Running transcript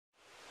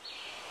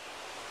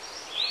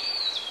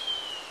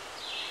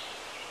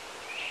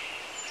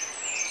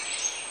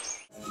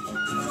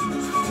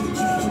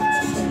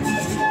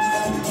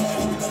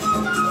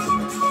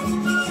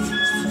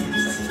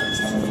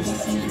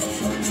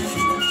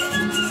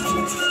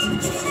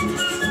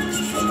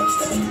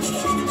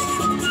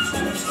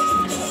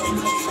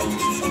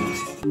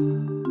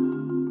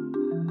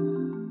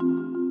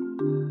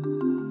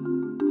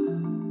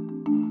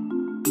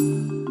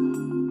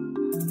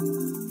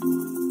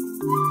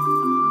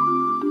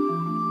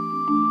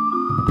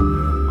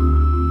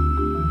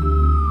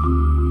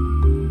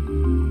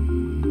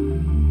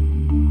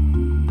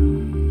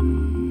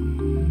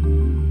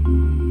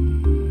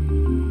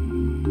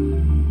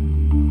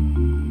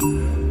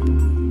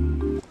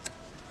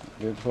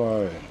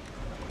before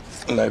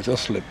life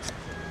just slip.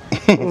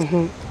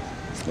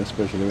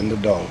 Especially in the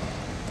dough.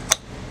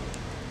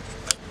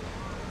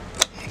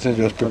 So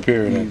just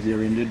preparing it.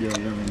 Easier in the dough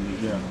than in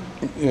the jar.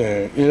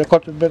 Yeah, you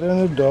cut it better in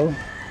the dough.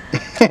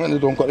 When you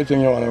don't cut the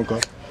thing you want to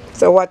cut.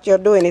 So what you're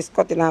doing is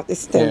cutting off the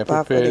stem. Yeah,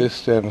 prepare the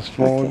stem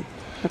smooth.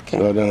 Okay.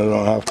 So then I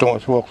don't have too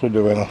much work to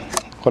do when I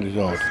cut it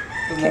out.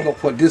 Now look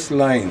for this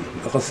line,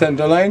 like a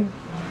center line.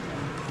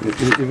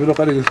 If you look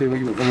at it, you see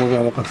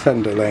like a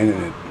center line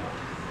in it.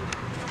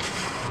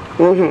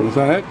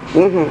 Understand it?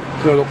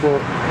 So look for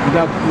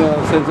that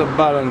sense of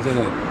balance in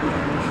it.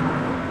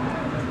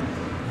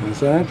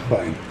 Understand it?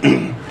 Fine.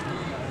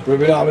 We'll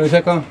be having a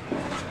second.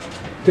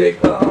 Take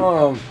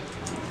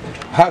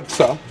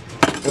hacksaw,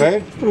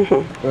 right?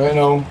 Right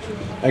now,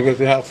 I guess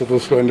the hacksaw to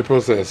slow in the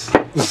process.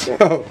 So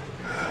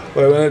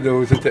what I'm going to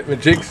do is to take my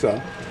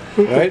jigsaw,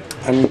 right,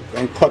 and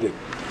cut it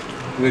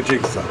with the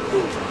jigsaw.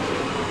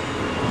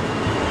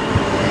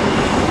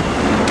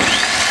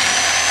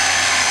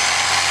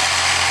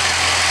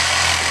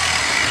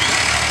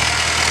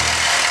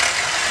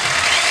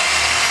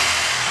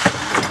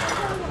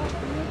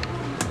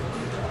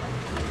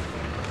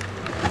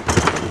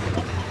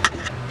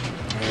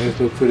 This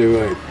looks pretty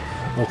right.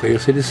 Okay, you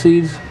see the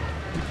seeds?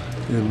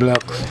 The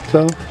black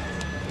stuff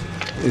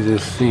is a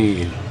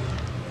seed.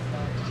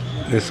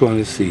 This one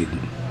is seed.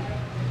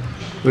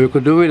 What you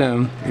could do with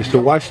them is to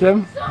wash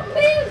them,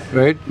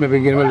 right? Maybe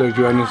get them a little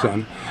dry in the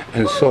sun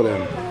and sow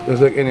them,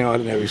 just like any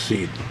ordinary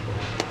seed.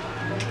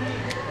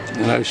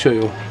 And I'll show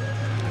you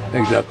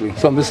exactly.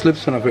 Some of the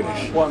slips when I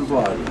finish. One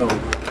part, no.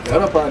 The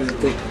other part is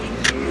to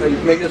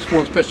make the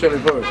spoon specially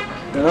for it,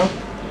 you know?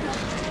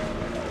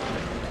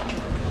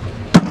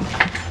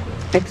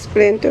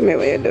 Explain to me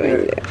what you're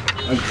doing there.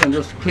 I'm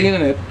just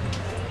cleaning it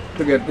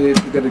to get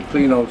it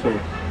clean also,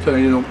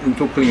 turn it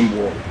into a clean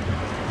bowl.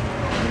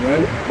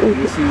 Alright?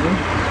 You season?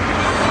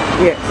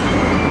 Yes.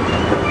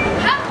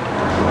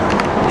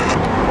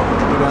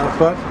 The dark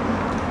spot?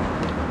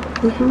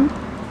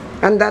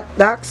 And that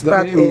dark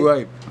spot is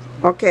ripe.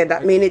 Okay,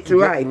 that means it's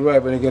ripe.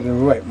 Ripe when you're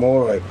getting ripe,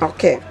 more ripe.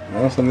 Okay. You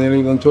know, something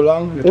leave them too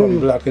long, they turn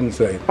black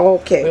inside.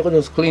 Okay. You can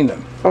just clean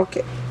them.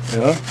 Okay. You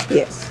know?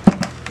 Yes.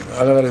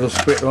 I got to just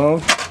spit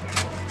around.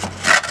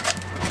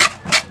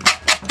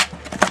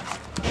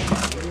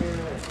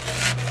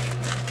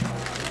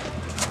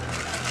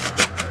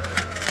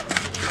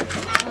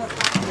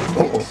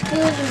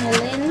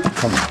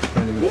 Come on.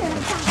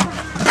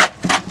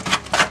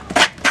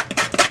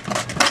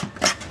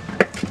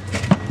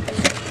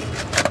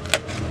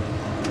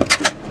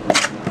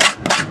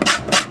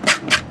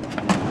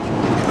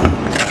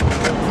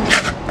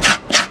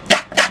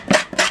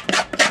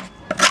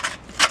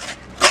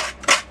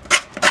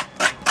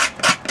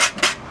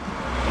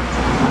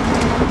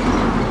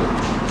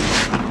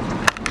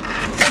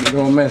 You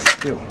don't mess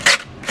still.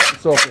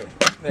 It's okay.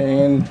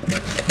 And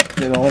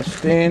they don't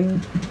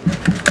stain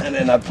and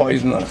they're not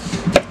poisonous.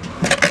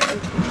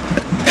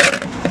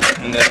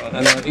 And they're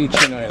not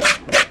eating either.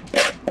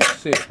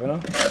 Safe, you know?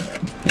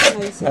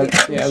 Can I see the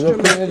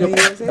instrument you're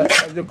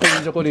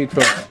using? You could eat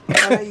from.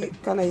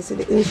 Can I see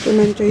the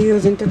instrument you're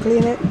using to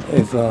clean it?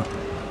 It's a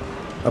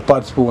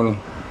pot spoon,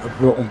 a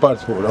broken pot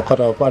spoon, a cut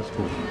off pot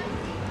spoon.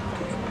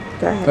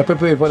 Go ahead. I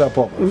prepare for that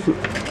purpose.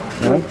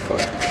 Wonderful.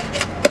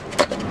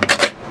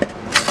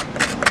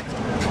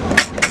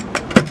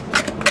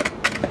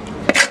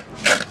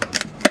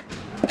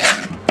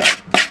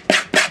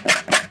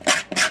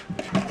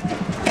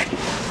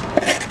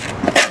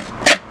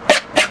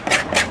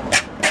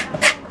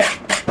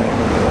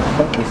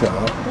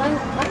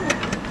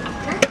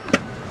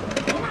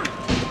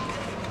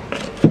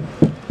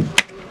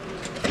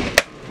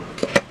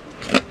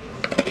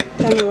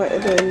 Tell me what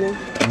you're doing now.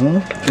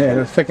 Yeah,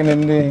 they're sticking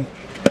in the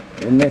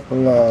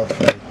nipple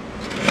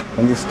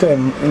and the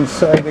stem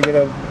inside they get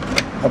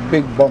a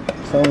big bump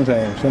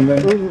sometimes and then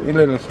a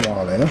little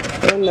smaller, you know?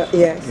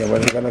 Yes. Yeah,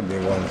 but you got a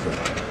big one, so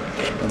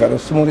you got to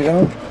smooth it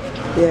out.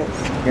 Yes.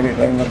 Get it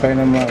like in the kind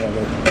of manner.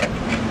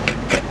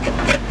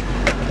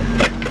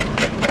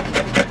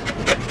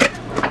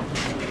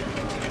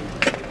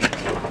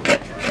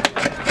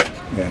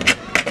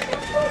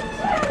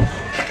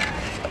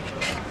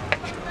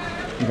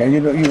 Okay,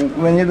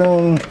 when you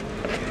don't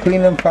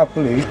clean them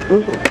properly,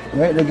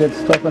 right, they get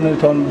stuck and they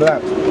turn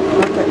black.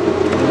 Okay.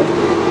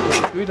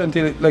 Wait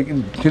until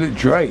it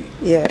dry.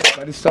 Yeah.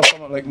 But the stuff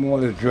come out like more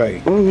or less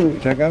dry.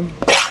 Check them.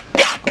 A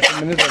couple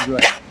minutes are dry.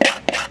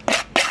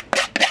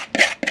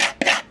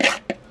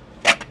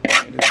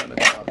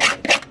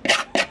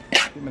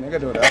 You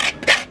can do that.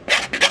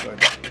 Good.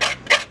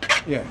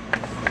 Yeah.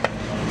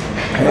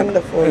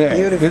 Wonderful, Yeah.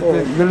 beautiful.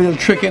 There's a little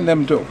trick in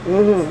them too.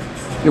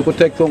 You could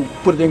take some,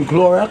 put it in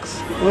Clorox.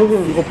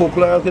 You could put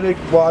Clorox in the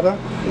water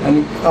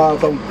and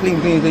come clean.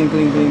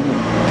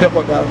 Take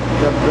out that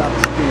black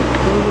skin.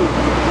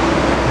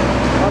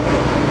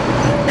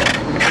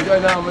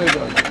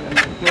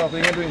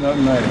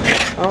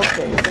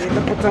 Okay, so you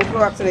can put some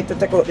Clorox in it to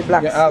take out the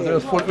black skin. Yeah, after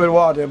just put it with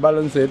water,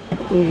 balance it.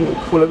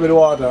 Full it with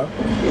water.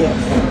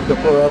 Yes. The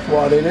Clorox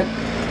water in it.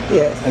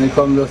 Yes. And it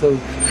comes just as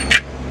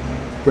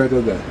right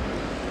again.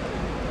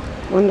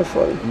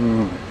 Wonderful.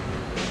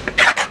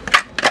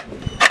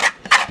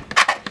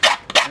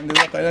 And the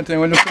kind of thing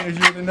when you finish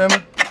using them,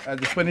 as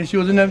you finish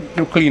using them,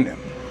 you clean them.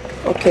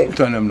 Okay.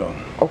 Turn them down.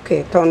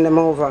 Okay, turn them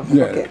over.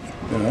 Yeah. Okay.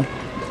 You know?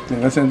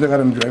 In a sense, you got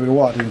them dry with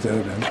water instead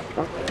of them.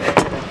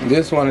 Okay.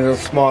 This one is a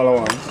smaller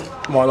one,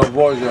 smaller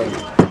version.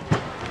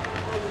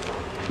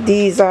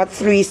 These are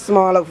 3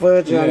 smaller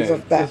versions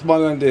of that. It's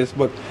smaller than this,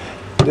 but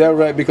they're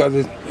ripe because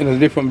it's in a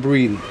different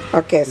breed.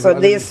 Okay, so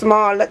they're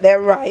small, they're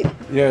ripe.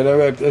 Yeah, they're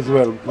ripe as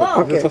well, but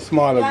Okay. it's a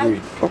smaller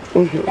breed.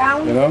 You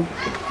know?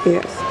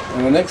 Yes.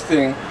 And the next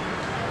thing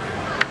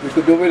you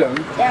could do with them,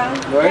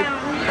 right?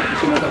 You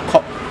should make a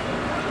cup.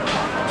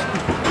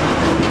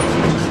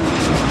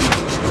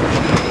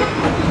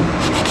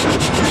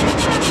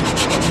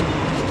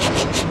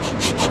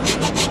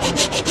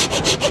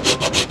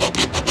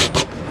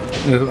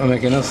 I'm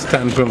making a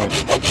stand from it.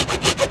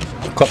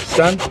 A cup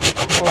stand.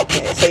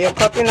 Okay, so you're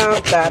cutting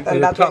out that,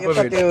 and that's what you're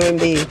cutting in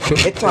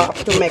the top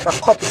to make a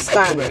cup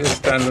stand. Make a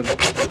stand with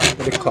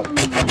the cup,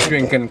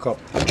 drinking cup.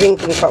 A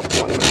drinking cup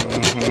one.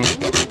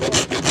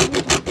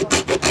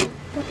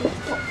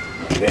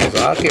 There's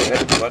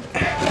accurate, but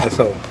that's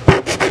how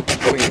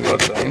Queen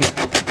got signs.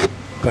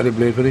 Got the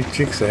blade for the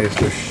chick size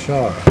to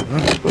sharp.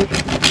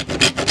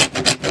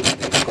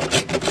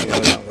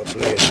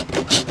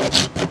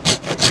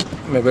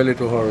 Maybe a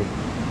little hurry.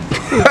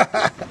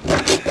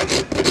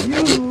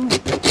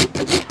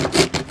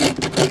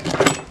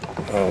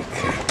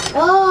 Okay.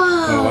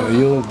 I'm gonna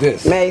use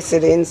this. May I see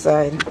the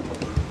inside?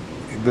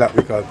 Black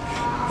because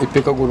it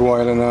take a good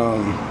while and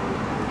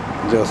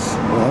just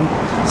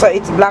So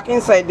it's black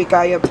inside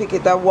because you pick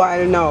it a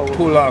while now.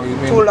 too long. You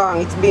mean? Too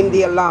long, it's been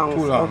there long.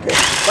 Too long. Okay.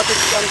 But it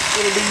can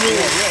still be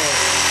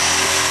used.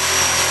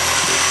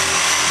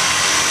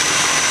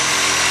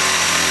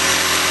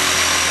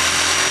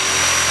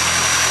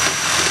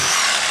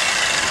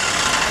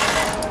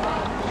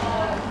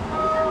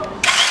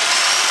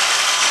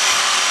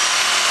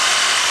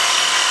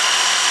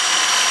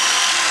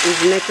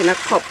 He's making a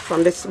cup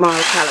from the small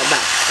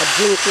calabash, a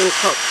drinking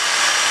cup.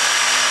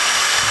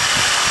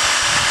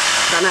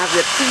 You can have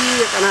your tea,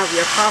 you can have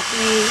your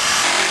coffee.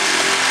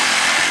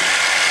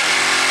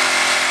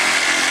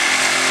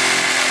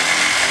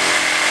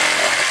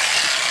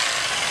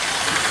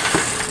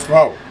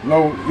 Wow.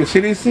 Now you see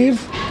these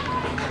seeds?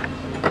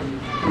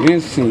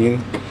 These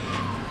seeds,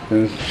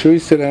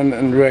 twisted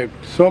and ripe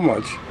so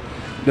much,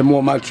 the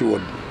more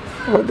matured.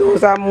 Oh,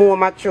 those are more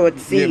matured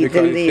seeds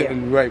in there.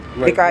 Ripe,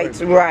 Because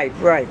it's ripe,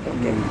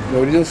 okay.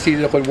 No, these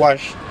seeds you could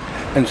wash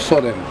and sow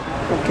them.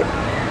 Okay.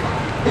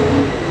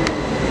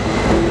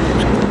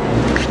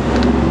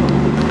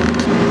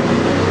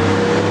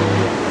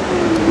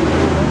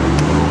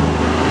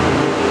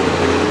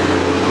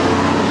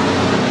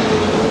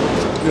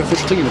 You have to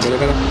clean it, but you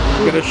gotta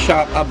get a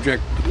sharp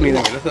object to clean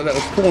it. That's a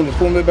little spoon, the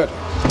spoon will be better.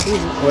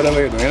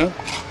 Whatever you do, you know?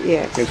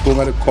 Yes. Get spoon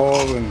by the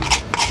core and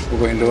we're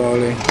going to all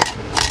the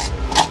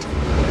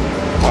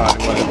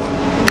whatever.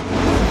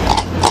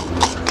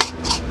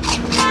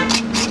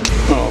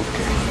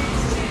 Okay.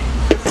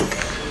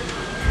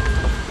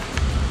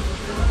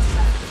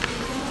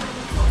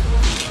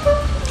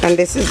 And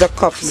this is the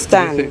cup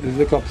stand. This is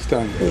the cup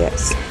stand.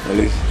 Yes. At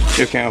least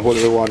you can't hold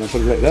it with water and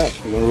put it like that.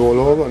 You're going to roll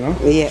over, no?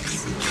 Yes.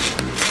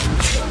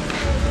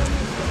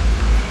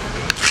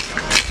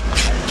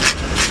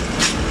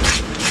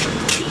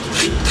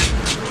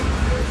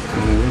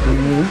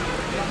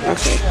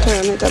 Okay,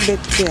 turn it a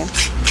bit here.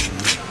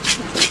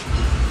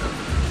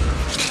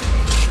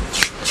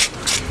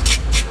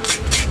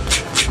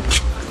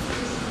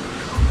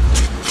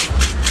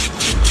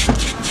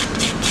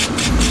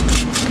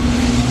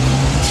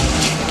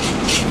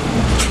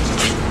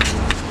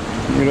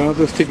 You don't have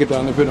to stick it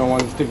on if you don't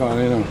want to stick on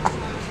it, you know.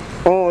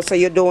 Oh, so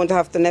you don't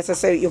have to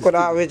necessarily, you could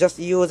always just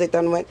use it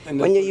and when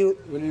you use...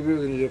 When you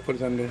use it, you put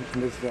it on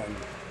the stand.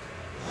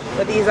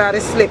 So these are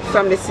the slips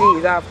from the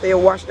seeds after you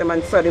wash them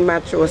and sow the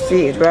mature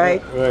seed, right?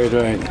 Right.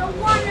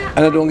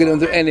 And I don't get them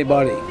to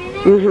anybody.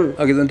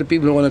 I give them to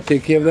people who want to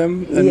take care of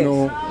them and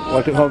know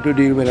how to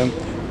deal with them.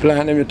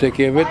 Plant them, you take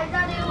care of it.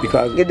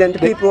 Because Give them to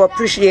people who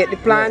appreciate the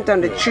plant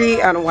and the tree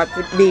and what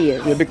it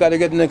bears. yeah, because they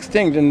get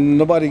extinct and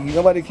nobody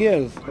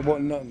cares about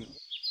nothing.